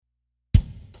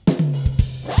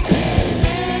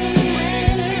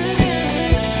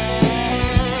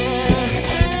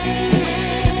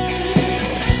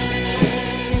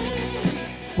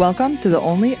Welcome to the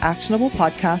only actionable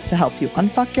podcast to help you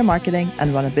unfuck your marketing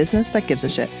and run a business that gives a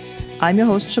shit. I'm your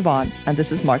host, Siobhan, and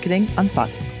this is Marketing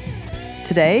Unfucked.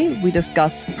 Today, we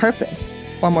discuss purpose,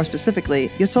 or more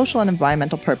specifically, your social and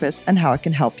environmental purpose and how it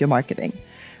can help your marketing,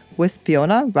 with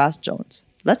Fiona Ras-Jones.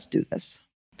 Let's do this.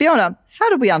 Fiona,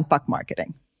 how do we unfuck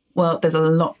marketing? Well, there's a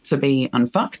lot to be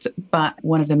unfucked, but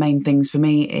one of the main things for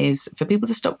me is for people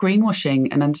to stop greenwashing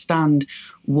and understand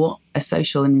what a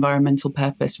social and environmental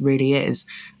purpose really is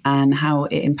and how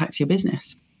it impacts your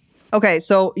business. Okay,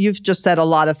 so you've just said a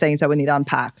lot of things that we need to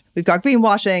unpack. We've got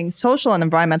greenwashing, social and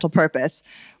environmental purpose.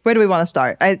 Where do we want to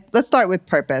start? Let's start with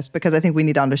purpose, because I think we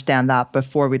need to understand that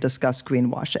before we discuss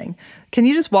greenwashing. Can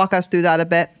you just walk us through that a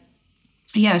bit?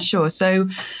 Yeah, sure. So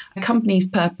a company's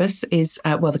purpose is,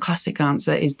 the classic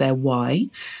answer is their why.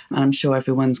 And I'm sure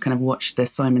everyone's kind of watched the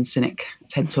Simon Sinek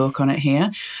TED Talk on it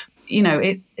here. You know,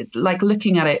 it like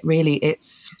looking at it, really,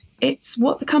 it's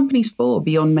what the company's for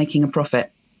beyond making a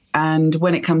profit. And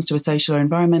when it comes to a social or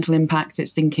environmental impact,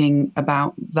 it's thinking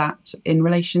about that in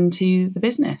relation to the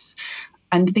business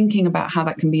and thinking about how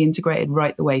that can be integrated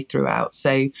right the way throughout.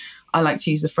 So I like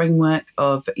to use the framework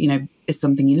of, it's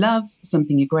something you love,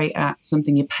 something you're great at,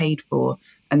 something you're paid for,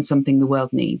 and something the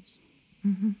world needs.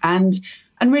 Mm-hmm. And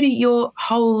really your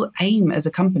whole aim as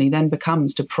a company then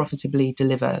becomes to profitably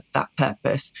deliver that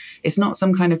purpose. It's not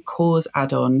some kind of cause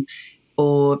add-on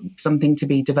or something to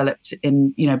be developed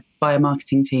in, by a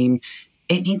marketing team.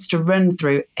 It needs to run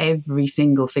through every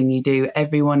single thing you do.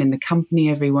 Everyone in the company,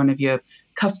 every one of your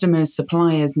customers,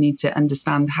 suppliers need to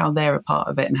understand how they're a part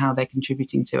of it and how they're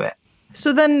contributing to it.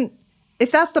 So then,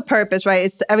 if that's the purpose, right,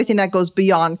 it's everything that goes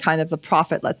beyond kind of the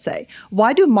profit, let's say.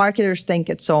 Why do marketers think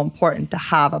it's so important to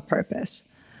have a purpose?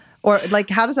 Or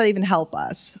how does that even help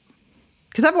us?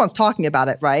 Because everyone's talking about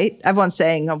it, right? Everyone's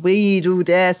saying, we do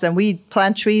this and we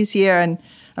plant trees here, and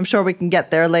I'm sure we can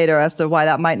get there later as to why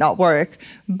that might not work.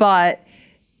 But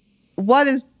what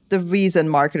is the reason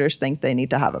marketers think they need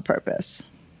to have a purpose?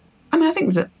 I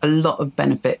think there's a lot of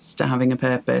benefits to having a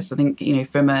purpose. I think,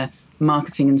 from a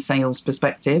marketing and sales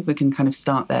perspective, we can kind of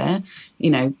start there.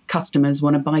 Customers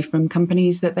want to buy from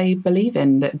companies that they believe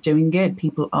in, that are doing good.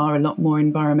 People are a lot more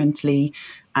environmentally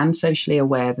and socially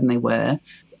aware than they were.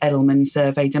 Edelman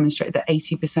survey demonstrated that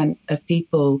 80% of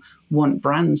people want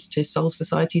brands to solve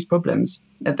society's problems.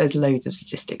 There's loads of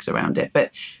statistics around it.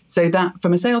 But so that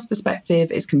from a sales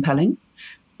perspective is compelling.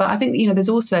 But I think, there's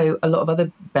also a lot of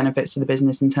other benefits to the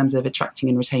business in terms of attracting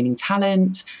and retaining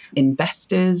talent.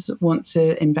 Investors want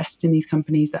to invest in these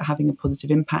companies that are having a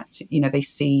positive impact. They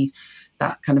see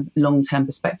that kind of long-term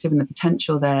perspective and the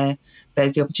potential there.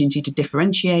 There's the opportunity to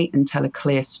differentiate and tell a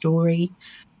clear story.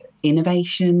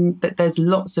 Innovation, that there's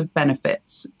lots of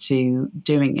benefits to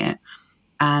doing it.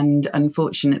 And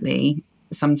unfortunately,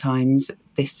 sometimes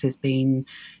this has been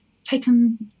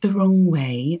taken the wrong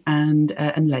way and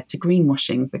led to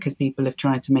greenwashing because people have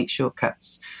tried to make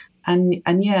shortcuts. And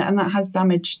that has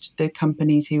damaged the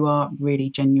companies who are really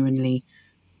genuinely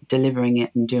delivering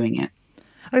it and doing it.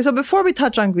 Okay, so before we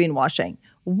touch on greenwashing,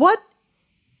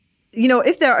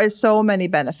 if there are so many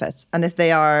benefits and if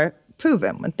they are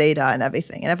proven with data and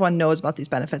everything and everyone knows about these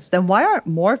benefits, then why aren't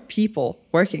more people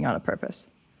working on a purpose?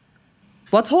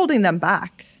 What's holding them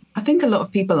back? I think a lot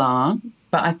of people are,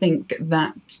 but I think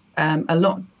that a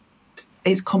lot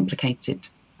is complicated.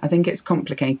 I think it's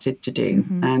complicated to do.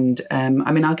 Mm-hmm.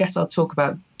 And I guess I'll talk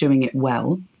about doing it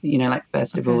well,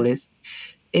 first of all is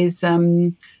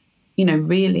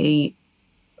really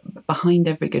behind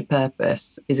every good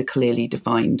purpose is a clearly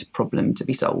defined problem to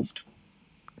be solved.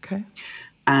 Okay.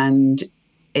 And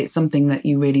it's something that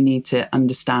you really need to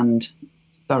understand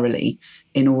thoroughly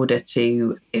in order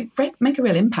to make a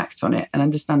real impact on it and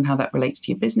understand how that relates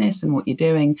to your business and what you're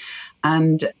doing.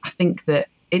 And I think that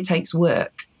it takes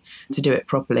work to do it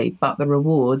properly, but the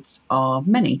rewards are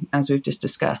many, as we've just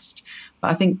discussed.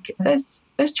 But I think there's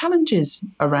challenges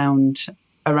around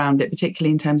it,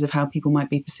 particularly in terms of how people might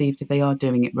be perceived if they are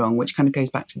doing it wrong, which kind of goes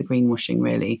back to the greenwashing,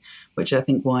 really, which I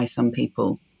think why some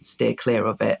people steer clear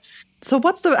of it. So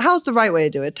how's the right way to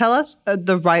do it? Tell us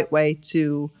the right way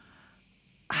to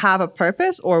have a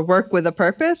purpose or work with a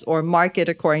purpose or market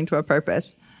according to a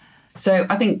purpose. So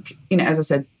I think, as I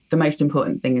said, the most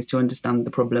important thing is to understand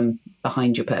the problem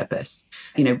behind your purpose.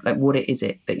 What is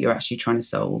it that you're actually trying to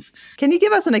solve? Can you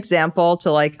give us an example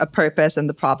to a purpose and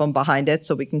the problem behind it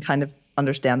so we can kind of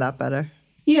understand that better?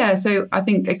 Yeah, so I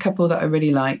think a couple that I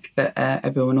really like that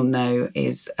everyone will know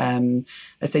is,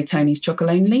 let's say, Tony's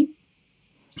Chocolonely.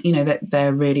 That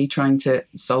they're really trying to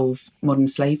solve modern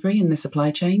slavery in the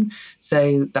supply chain.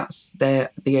 So that's the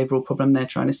overall problem they're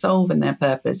trying to solve. And their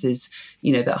purpose is,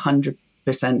 that 100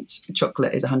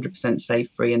 chocolate is 100% safe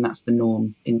free, and that's the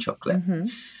norm in chocolate.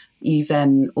 You've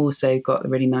then also got the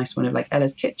really nice one of like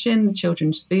Ella's Kitchen, the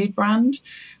children's food brand.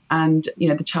 And,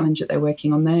 the challenge that they're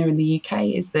working on there in the UK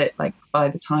is that like by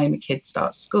the time a kid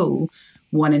starts school,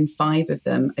 1 in 5 of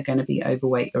them are going to be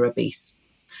overweight or obese.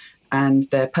 And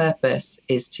their purpose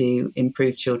is to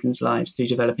improve children's lives through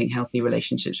developing healthy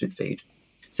relationships with food.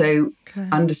 So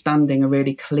understanding a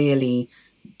really clearly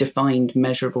defined,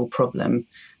 measurable problem,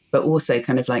 but also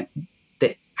kind of like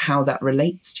how that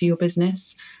relates to your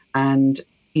business, and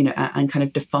and kind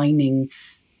of defining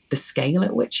the scale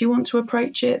at which you want to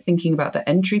approach it, thinking about the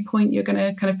entry point you're going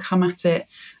to kind of come at it,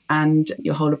 and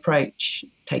your whole approach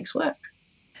takes work.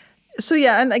 So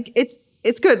and like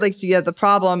it's good. Like, so you have the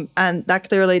problem, and that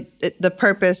clearly the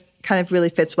purpose kind of really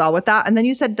fits well with that. And then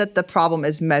you said that the problem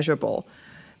is measurable,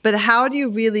 but how do you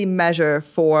really measure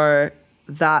for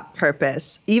that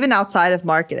purpose, even outside of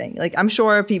marketing? Like, I'm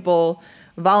sure people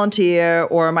volunteer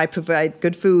or might provide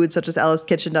good food, such as Ella's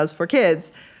Kitchen does for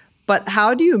kids. But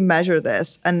how do you measure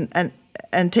this? And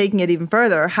taking it even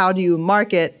further, how do you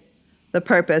market the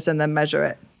purpose and then measure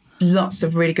it? Lots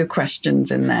of really good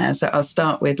questions in there. So I'll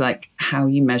start with like how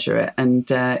you measure it.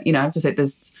 And, I have to say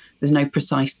there's no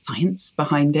precise science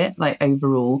behind it, like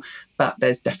overall, but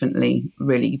there's definitely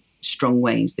really strong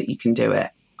ways that you can do it.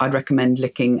 I'd recommend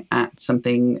looking at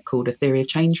something called a theory of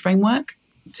change framework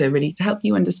to help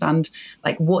you understand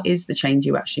like what is the change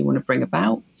you actually want to bring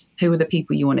about? Who are the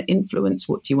people you want to influence?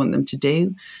 What do you want them to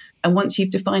do? And once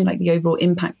you've defined like the overall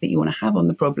impact that you want to have on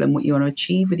the problem, what you want to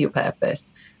achieve with your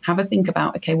purpose, have a think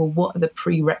about, okay, well, what are the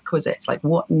prerequisites? Like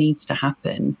what needs to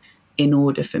happen in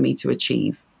order for me to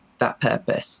achieve that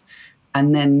purpose?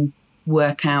 And then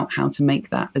work out how to make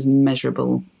that as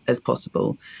measurable as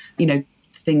possible.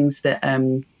 Things that,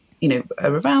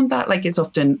 are around that, like it's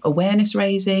often awareness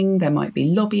raising, there might be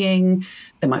lobbying,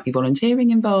 there might be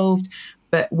volunteering involved,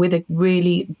 but with a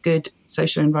really good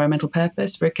social environmental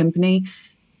purpose for a company,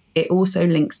 it also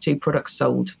links to products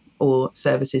sold or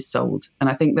services sold. And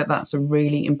I think that that's a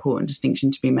really important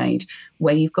distinction to be made.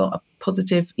 Where you've got a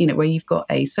positive, where you've got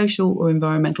a social or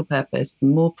environmental purpose, the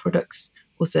more products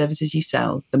or services you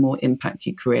sell, the more impact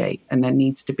you create. And there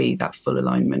needs to be that full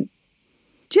alignment.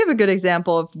 Do you have a good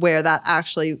example of where that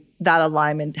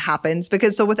alignment happens?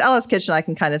 Because so with Ella's Kitchen, I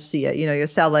can kind of see it. You're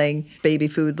selling baby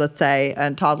food, let's say,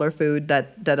 and toddler food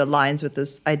that aligns with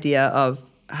this idea of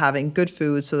having good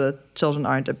food so that children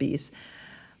aren't obese.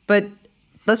 But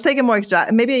let's take a more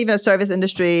maybe even a service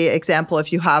industry example,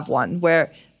 if you have one,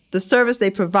 where the service they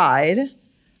provide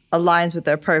aligns with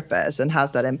their purpose and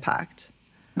has that impact.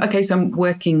 Okay, so I'm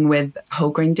working with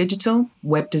Whole Grain Digital,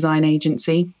 web design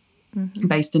agency.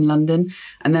 Based in London,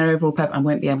 and their overall purpose, I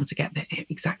won't be able to get it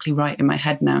exactly right in my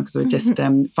head now because we're just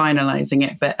finalizing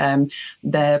it, but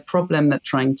their problem they're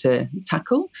trying to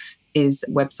tackle is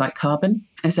website carbon,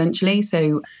 essentially.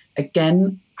 So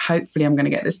again, hopefully I'm going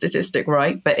to get the statistic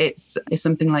right, but it's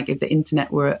something like if the internet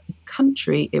were a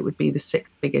country, it would be the 6th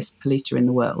biggest polluter in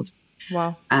the world.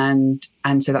 Wow. And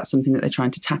so that's something that they're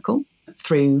trying to tackle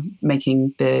through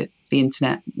making the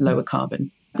internet lower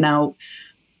carbon. Now,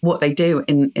 what they do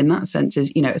in that sense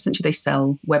is, essentially they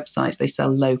sell websites, they sell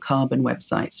low carbon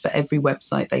websites. For every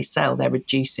website they sell, they're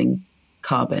reducing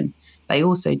carbon. They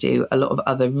also do a lot of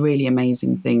other really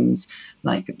amazing things,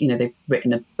 like, they've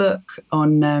written a book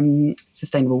on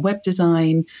sustainable web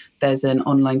design. There's an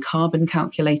online carbon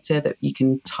calculator that you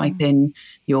can type in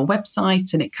your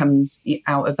website and it comes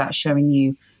out of that showing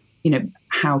you,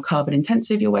 how carbon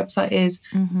intensive your website is,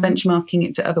 benchmarking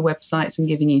it to other websites and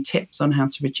giving you tips on how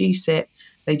to reduce it.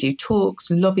 They do talks,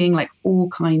 lobbying, like all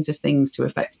kinds of things to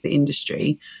affect the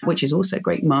industry, which is also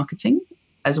great marketing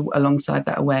alongside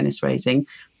that awareness raising.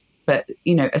 But,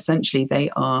 essentially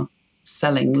they are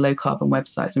selling low carbon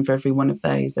websites. And for every one of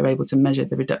those, they're able to measure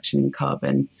the reduction in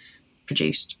carbon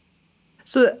produced.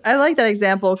 So I like that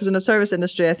example because in the service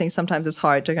industry, I think sometimes it's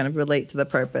hard to kind of relate to the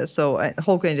purpose. So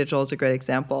Whole Grain Digital is a great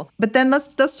example. But then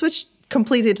let's switch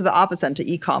completely to the opposite, to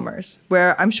e-commerce,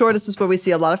 where I'm sure this is where we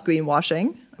see a lot of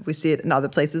greenwashing. We see it in other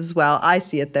places as well. I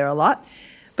see it there a lot.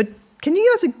 But can you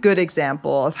give us a good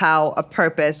example of how a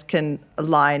purpose can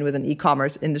align with an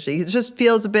e-commerce industry? It just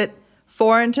feels a bit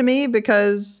foreign to me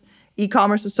because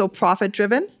e-commerce is so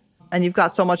profit-driven and you've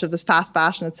got so much of this fast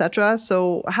fashion, et cetera.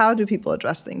 So how do people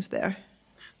address things there?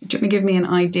 Do you want to give me an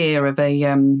idea of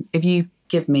if you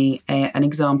give me an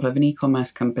example of an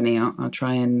e-commerce company, I'll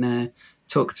try and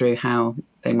talk through how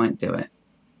they might do it.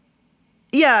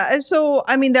 Yeah. So,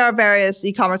 there are various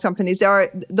e-commerce companies. There are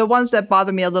the ones that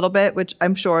bother me a little bit, which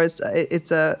I'm sure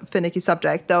it's a finicky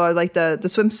subject, though, are like the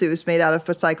swimsuits made out of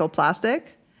recycled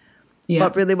plastic. Yeah.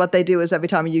 But really what they do is every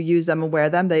time you use them and wear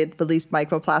them, they release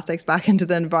microplastics back into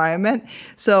the environment.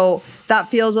 So that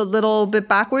feels a little bit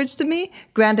backwards to me.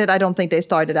 Granted, I don't think they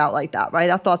started out like that, right?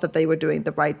 I thought that they were doing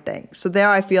the right thing. So there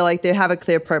I feel like they have a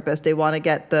clear purpose. They want to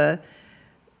get the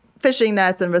fishing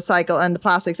nets and recycle and the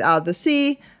plastics out of the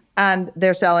sea, and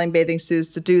they're selling bathing suits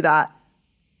to do that.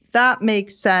 That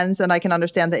makes sense, and I can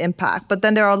understand the impact. But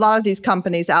then there are a lot of these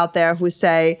companies out there who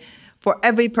say, for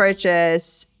every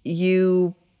purchase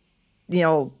you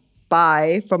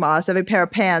buy from us, every pair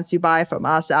of pants you buy from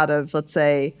us out of, let's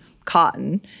say,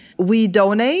 cotton, we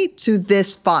donate to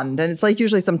this fund. And it's like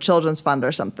usually some children's fund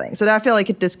or something. So I feel like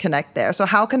a disconnect there. So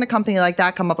how can a company like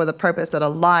that come up with a purpose that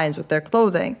aligns with their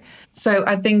clothing? So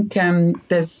I think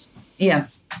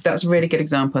that's a really good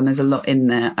example. And there's a lot in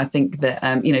there. I think that,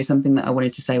 something that I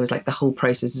wanted to say was like the whole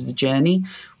process is a journey.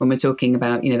 When we're talking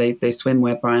about, those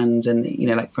swimwear brands and,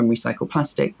 like from recycled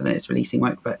plastic, but then it's releasing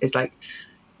micro, it's like,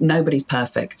 nobody's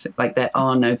perfect. Like there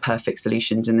are no perfect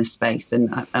solutions in this space.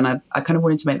 And I kind of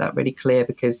wanted to make that really clear,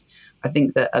 because I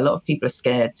think that a lot of people are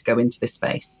scared to go into this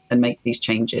space and make these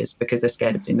changes because they're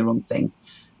scared of doing the wrong thing.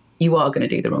 You are going to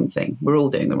do the wrong thing. We're all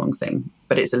doing the wrong thing,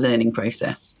 but it's a learning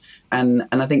process. And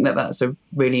I think that that's a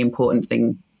really important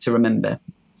thing to remember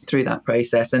through that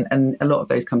process. And a lot of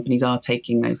those companies are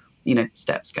taking those,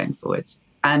 steps going forwards.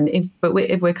 And if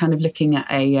we're kind of looking at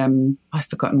I've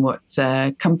forgotten what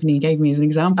company gave me as an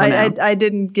example now. I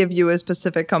didn't give you a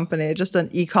specific company, just an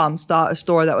e-com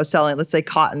store that was selling, let's say,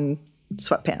 cotton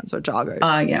sweatpants or joggers.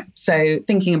 Yeah. So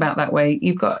thinking about that way,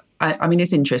 you've got, I mean,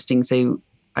 it's interesting. So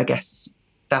I guess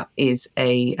that is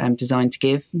a design to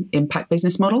give impact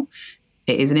business model.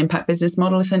 It is an impact business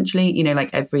model, essentially. Like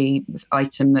every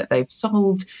item that they've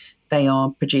sold, they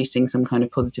are producing some kind of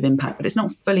positive impact, but it's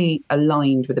not fully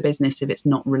aligned with the business if it's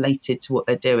not related to what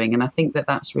they're doing. And I think that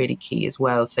that's really key as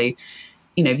well. So,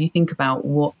 if you think about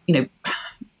what,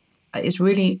 it's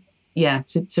really,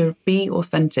 to be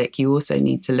authentic, you also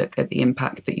need to look at the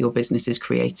impact that your business is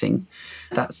creating.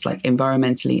 That's like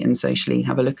environmentally and socially.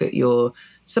 Have a look at your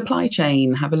supply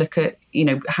chain, have a look at,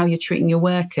 how you're treating your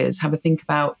workers, have a think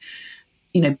about,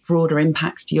 broader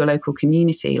impacts to your local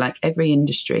community. Like every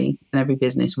industry and every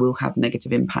business will have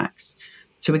negative impacts.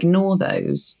 To ignore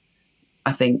those,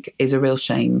 I think, is a real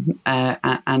shame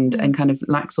and kind of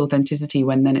lacks authenticity,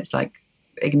 when then it's like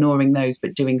ignoring those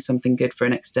but doing something good for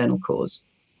an external cause.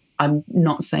 I'm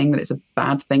not saying that it's a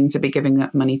bad thing to be giving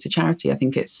that money to charity. I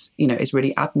think it's, it's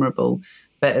really admirable.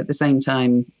 But at the same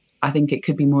time, I think it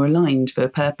could be more aligned for a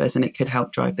purpose, and it could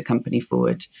help drive the company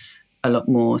forward a lot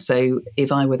more. So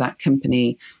if I were that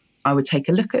company, I would take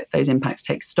a look at those impacts,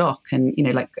 take stock. And,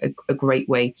 like a great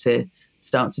way to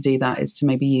start to do that is to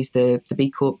maybe use the B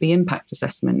Corp B impact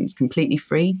assessment. It's completely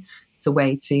free. It's a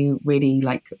way to really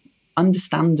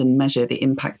understand and measure the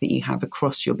impact that you have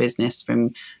across your business, from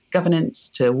governance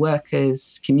to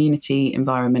workers, community,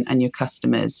 environment, and your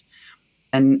customers.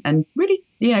 And really,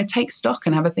 take stock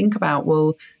and have a think about,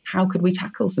 well, how could we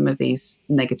tackle some of these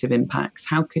negative impacts?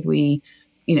 How could we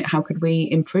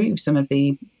improve some of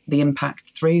the impact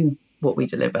through what we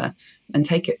deliver, and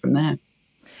take it from there?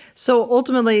 So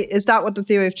ultimately, is that what the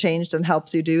theory of change then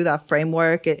helps you do, that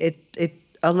framework? It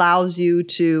allows you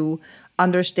to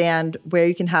understand where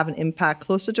you can have an impact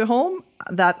closer to home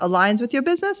that aligns with your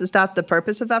business? Is that the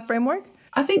purpose of that framework?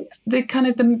 I think the kind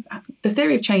of the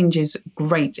theory of change is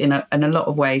great in a lot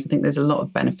of ways. I think there's a lot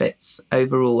of benefits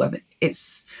overall. I think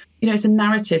it's a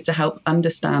narrative to help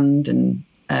understand and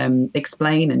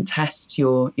explain and test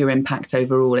your impact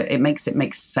overall. It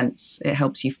makes sense. It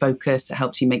helps you focus. It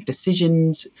helps you make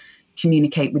decisions,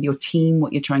 communicate with your team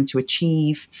what you're trying to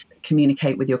achieve,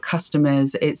 communicate with your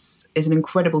customers. It's an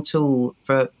incredible tool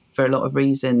for a lot of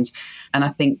reasons. And I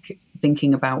think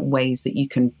thinking about ways that you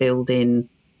can build in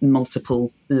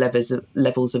multiple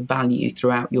levels of value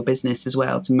throughout your business as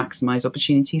well to maximize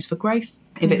opportunities for growth.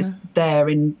 If it's there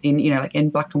in like in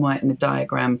black and white in a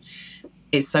diagram,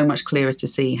 it's so much clearer to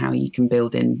see how you can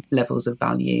build in levels of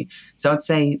value. So I'd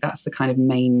say that's the kind of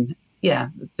main,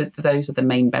 those are the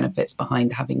main benefits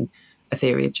behind having a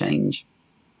theory of change.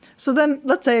 So then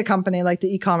let's say a company like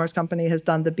the e-commerce company has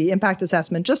done the B impact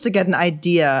assessment just to get an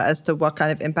idea as to what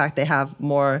kind of impact they have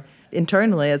more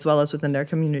internally as well as within their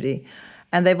community.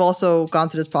 And they've also gone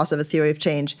through this process of a theory of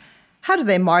change. How do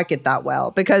they market that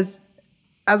well? Because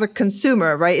as a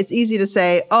consumer, right, it's easy to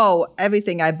say, oh,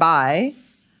 everything I buy,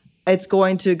 it's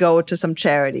going to go to some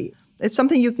charity. It's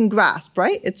something you can grasp,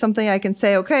 right? It's something I can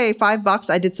say, okay, $5,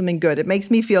 I did something good. It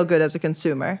makes me feel good as a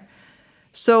consumer.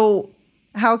 So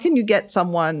how can you get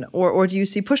someone, or do you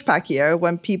see pushback here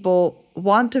when people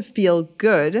want to feel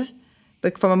good,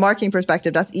 but from a marketing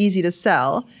perspective, that's easy to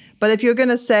sell, But if you're going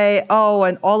to say, oh,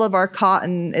 and all of our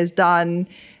cotton is done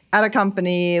at a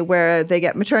company where they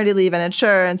get maternity leave and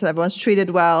insurance and everyone's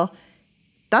treated well,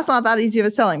 that's not that easy of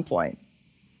a selling point.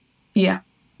 Yeah.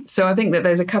 So I think that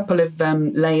there's a couple of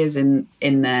layers in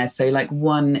there. So like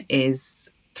one is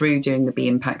through doing the B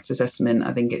impact assessment.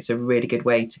 I think it's a really good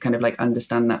way to kind of like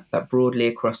understand that broadly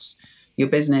across your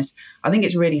business. I think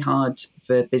it's really hard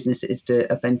for businesses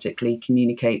to authentically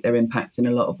communicate their impact in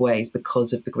a lot of ways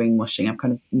because of the greenwashing. I've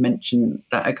kind of mentioned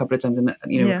that a couple of times, and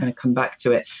we'll kind of come back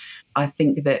to it. I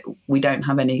think that we don't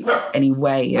have any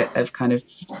way of kind of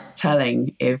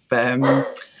telling if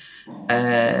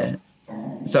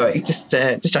sorry, just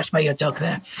distracted by your dog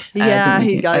there.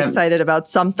 He got excited about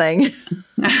something.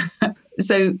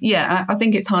 So yeah, I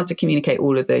think it's hard to communicate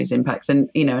all of those impacts, and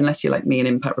unless you're like me, an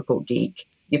impact report geek,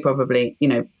 you're probably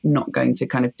not going to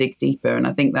kind of dig deeper. And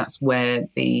I think that's where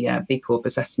the B Corp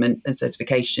assessment and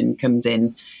certification comes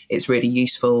in. It's really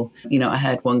useful. I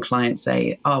heard one client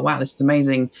say, "Oh wow, this is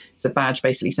amazing. It's a badge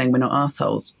basically saying we're not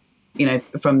assholes."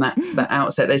 From that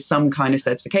outset, there's some kind of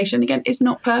certification. Again, it's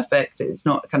not perfect. It's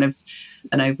not kind of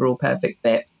an overall perfect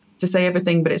fit to say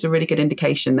everything, but it's a really good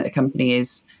indication that a company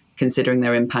is considering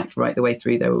their impact right the way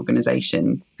through their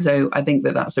organization. So I think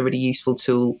that that's a really useful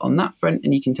tool on that front,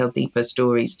 and you can tell deeper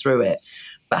stories through it.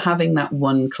 But having that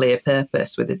one clear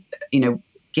purpose with it,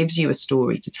 gives you a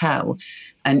story to tell.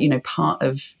 And, part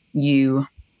of you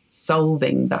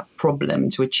solving that problem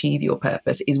to achieve your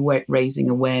purpose is raising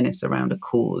awareness around a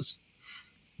cause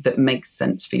that makes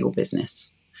sense for your business.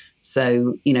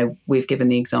 So, we've given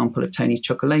the example of Tony's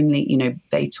Chocolonely.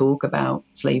 They talk about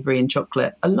slavery and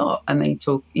chocolate a lot, and they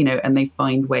talk, and they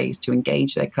find ways to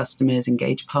engage their customers,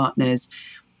 engage partners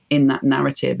in that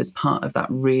narrative as part of that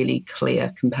really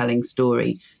clear, compelling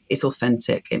story. It's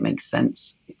authentic. It makes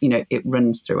sense. It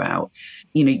runs throughout.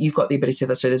 You've got the ability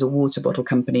to, so there's a water bottle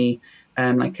company,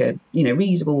 like a,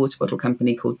 reusable water bottle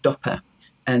company called Dopper.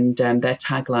 And their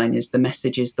tagline is "The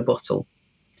message is the bottle,"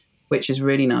 which is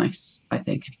really nice, I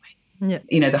think, anyway.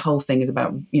 Yeah. The whole thing is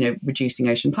about, reducing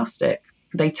ocean plastic.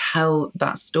 They tell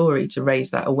that story to raise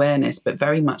that awareness, but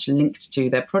very much linked to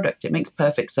their product. It makes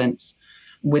perfect sense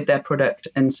with their product.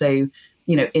 And so,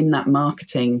 in that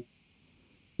marketing,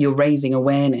 you're raising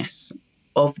awareness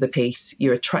of the piece.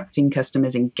 You're attracting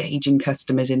customers, engaging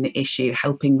customers in the issue,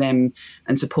 helping them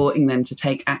and supporting them to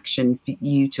take action for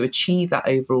you to achieve that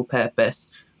overall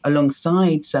purpose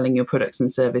alongside selling your products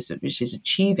and services, which is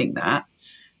achieving that.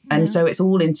 And so it's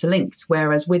all interlinked.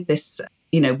 Whereas with this,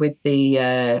 with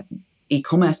the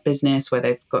e-commerce business where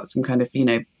they've got some kind of,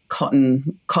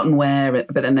 cotton wear,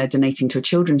 but then they're donating to a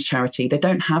children's charity, they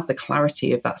don't have the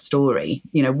clarity of that story.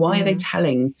 Why are they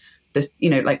telling this,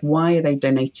 why are they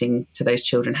donating to those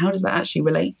children? How does that actually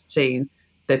relate to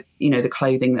the, the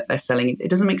clothing that they're selling? It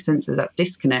doesn't make sense. There's that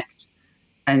disconnect,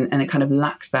 and it kind of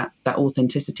lacks that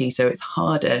authenticity. So it's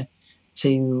harder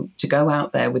to go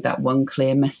out there with that one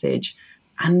clear message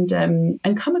and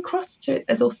come across to it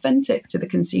as authentic to the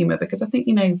consumer, because I think,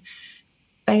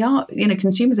 they are,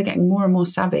 consumers are getting more and more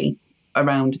savvy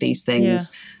around these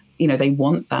things. They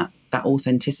want that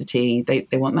authenticity,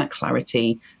 they want that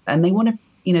clarity, and they want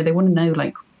to, they want to know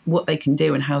like what they can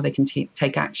do and how they can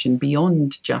take action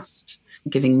beyond just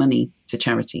giving money to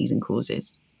charities and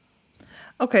causes.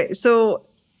 Okay, so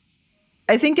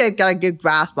I think I've got a good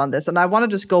grasp on this, and I want to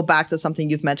just go back to something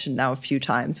you've mentioned now a few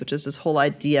times, which is this whole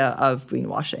idea of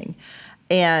greenwashing,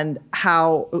 and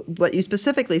how what you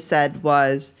specifically said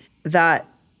was that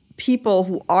people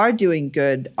who are doing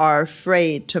good are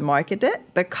afraid to market it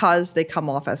because they come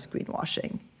off as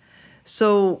greenwashing.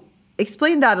 So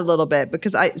explain that a little bit,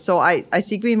 because I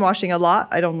see greenwashing a lot.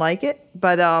 I don't like it,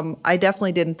 but I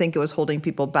definitely didn't think it was holding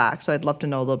people back. So I'd love to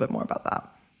know a little bit more about that.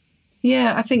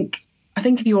 Yeah, I think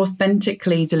if you're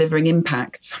authentically delivering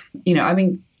impact, I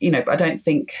don't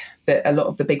think that a lot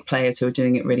of the big players who are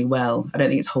doing it really well, I don't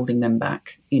think it's holding them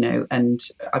back, and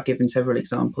I've given several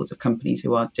examples of companies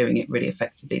who are doing it really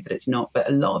effectively that it's not. But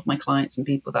a lot of my clients and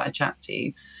people that I chat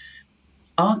to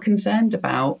are concerned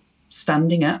about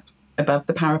standing up above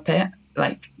the parapet,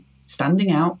 like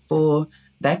standing out for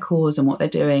their cause and what they're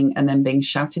doing, and then being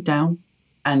shouted down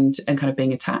and kind of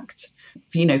being attacked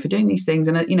for doing these things.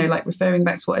 And like referring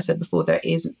back to what I said before, there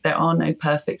are no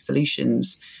perfect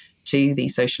solutions to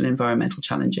these social and environmental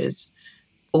challenges.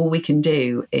 All we can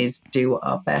do is do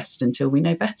our best until we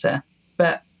know better.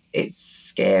 But it's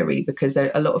scary because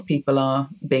a lot of people are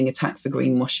being attacked for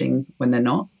greenwashing when they're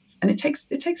not. And it takes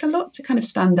a lot to kind of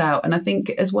stand out. And I think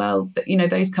as well that,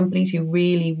 those companies who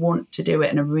really want to do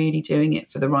it and are really doing it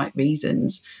for the right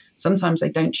reasons, sometimes they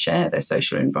don't share their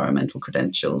social and environmental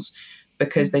credentials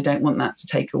because they don't want that to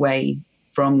take away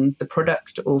from the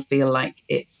product or feel like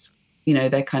it's,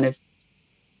 they're kind of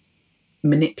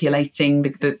manipulating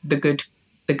the good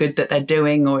that they're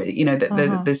doing, or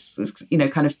that this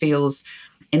kind of feels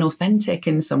inauthentic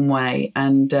in some way,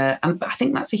 and I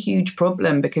think that's a huge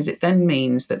problem, because it then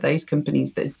means that those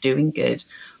companies that are doing good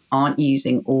aren't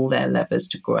using all their levers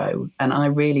to grow. And I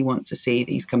really want to see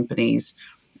these companies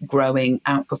growing,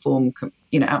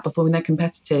 outperforming their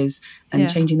competitors and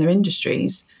changing their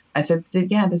industries. I said,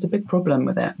 there's a big problem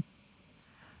with it.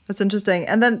 That's interesting.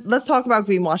 And then let's talk about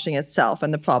greenwashing itself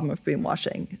and the problem of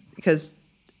greenwashing, because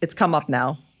it's come up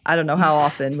now. I don't know how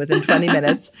often, within 20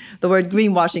 minutes, the word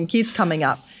greenwashing keeps coming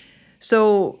up.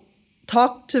 So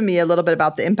talk to me a little bit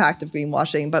about the impact of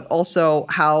greenwashing, but also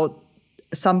how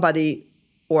somebody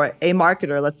or a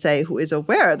marketer, let's say, who is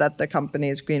aware that the company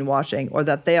is greenwashing, or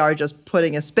that they are just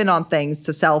putting a spin on things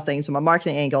to sell things from a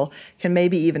marketing angle, can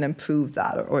maybe even improve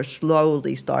that, or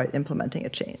slowly start implementing a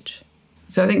change.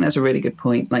 So I think that's a really good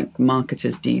point. Like,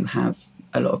 marketers do have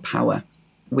a lot of power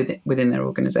within their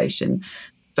organization.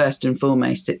 First and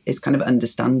foremost, it's kind of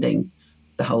understanding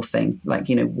the whole thing. Like,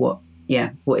 what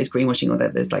is greenwashing? Or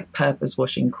that there's like purpose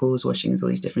washing, cause washing, there's all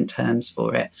these different terms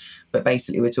for it. But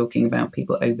basically, we're talking about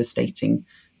people overstating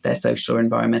their social or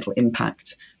environmental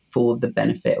impact for the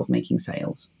benefit of making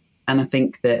sales. And I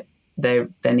think that there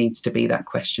needs to be that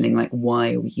questioning, like,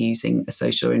 why are we using a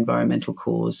social or environmental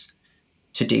cause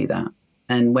to do that?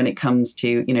 And when it comes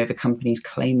to, the companies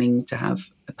claiming to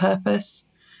have a purpose,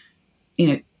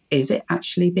 is it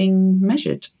actually being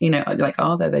measured? Like,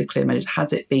 are there those clear measures?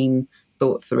 Has it been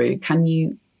thought through? Can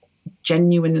you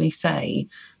genuinely say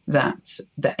that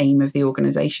the aim of the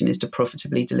organization is to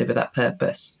profitably deliver that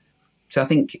purpose? So I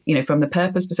think, from the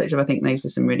purpose perspective, I think those are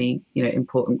some really,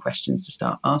 important questions to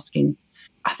start asking.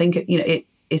 I think,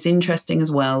 it's interesting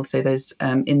as well. So there's,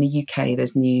 in the UK,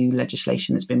 there's new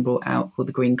legislation that's been brought out called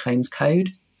the Green Claims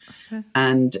Code. Okay.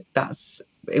 And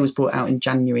it was brought out in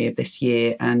January of this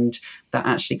year. And that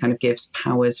actually kind of gives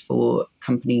powers for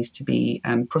companies to be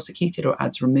prosecuted or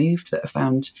ads removed that are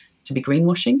found to be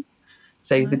greenwashing.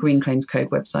 So the Green Claims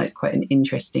Code website is quite an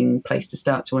interesting place to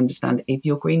start to understand if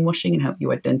you're greenwashing and help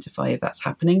you identify if that's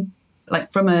happening.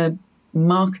 Like, from a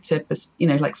marketer,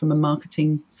 from a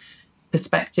marketing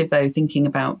perspective, though, thinking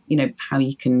about, how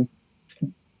you can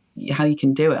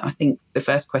do it, I think the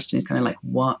first question is kind of like,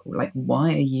 why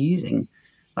are you using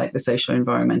like the social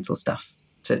environmental stuff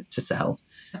to sell?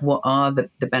 What are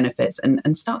the benefits?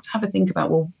 And start to have a think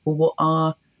about, well, what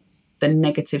are the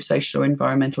negative social or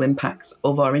environmental impacts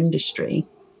of our industry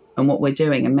and what we're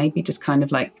doing? And maybe just kind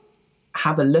of like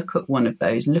have a look at one of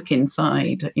those, look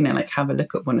inside, have a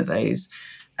look at one of those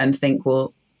and think,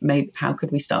 well, maybe how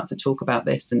could we start to talk about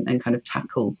this and kind of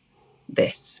tackle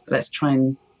this? Let's try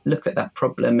and look at that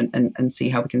problem and see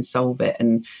how we can solve it.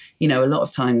 And, a lot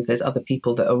of times there's other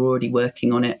people that are already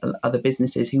working on it, other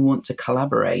businesses who want to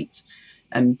collaborate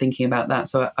and thinking about that.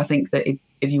 So I think that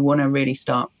if you want to really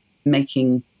start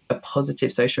making a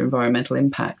positive social environmental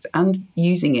impact and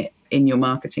using it in your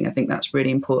marketing, I think that's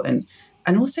really important.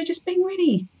 And also just being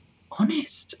really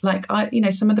honest. Like,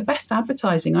 some of the best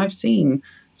advertising I've seen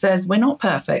says we're not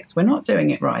perfect, we're not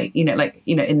doing it right,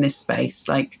 in this space,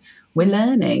 like, we're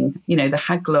learning. The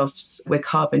Haglofs, we're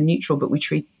carbon neutral, but we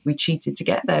cheated to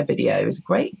get their video is a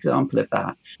great example of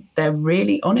that. They're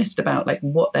really honest about like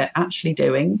what they're actually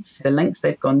doing, the lengths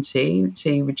they've gone to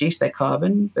reduce their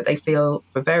carbon, but they feel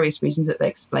for various reasons that they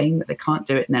explain that they can't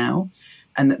do it now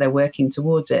and that they're working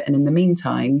towards it. And in the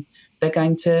meantime, they're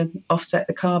going to offset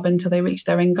the carbon till they reach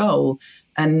their end goal.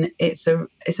 And it's an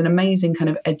amazing kind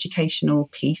of educational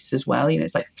piece as well.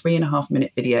 It's like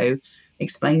 3.5-minute video,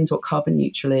 explains what carbon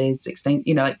neutral is, explains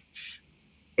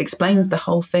the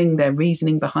whole thing, their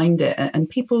reasoning behind it. And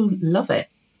people love it,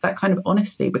 that kind of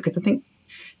honesty, because I think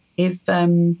if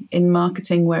in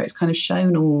marketing where it's kind of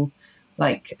shown all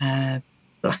like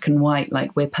black and white,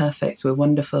 like we're perfect, we're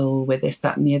wonderful, we're this,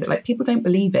 that and the other, like people don't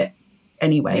believe it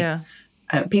anyway. Yeah.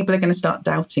 People are going to start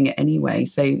doubting it anyway.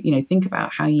 So, think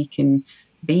about how you can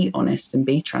be honest and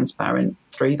be transparent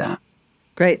through that.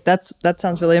 Great. That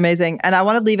sounds really amazing. And I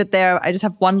want to leave it there. I just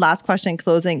have one last question in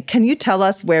closing. Can you tell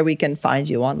us where we can find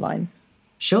you online?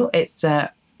 Sure. It's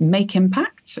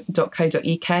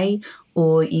makeimpact.co.uk,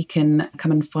 or you can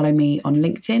come and follow me on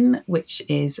LinkedIn, which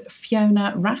is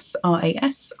Fiona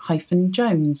Ras-Jones,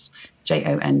 Jones.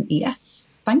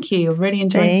 Thank you. I've really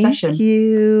enjoyed the session. Thank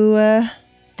you.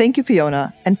 Thank you,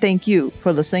 Fiona. And thank you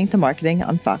for listening to Marketing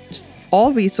Unfucked.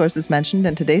 All resources mentioned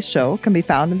in today's show can be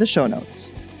found in the show notes.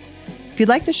 If you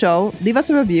like the show, leave us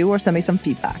a review or send me some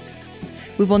feedback.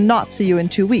 We will not see you in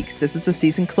 2 weeks. This is the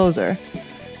season closer.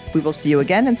 We will see you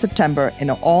again in September in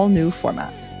an all-new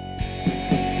format.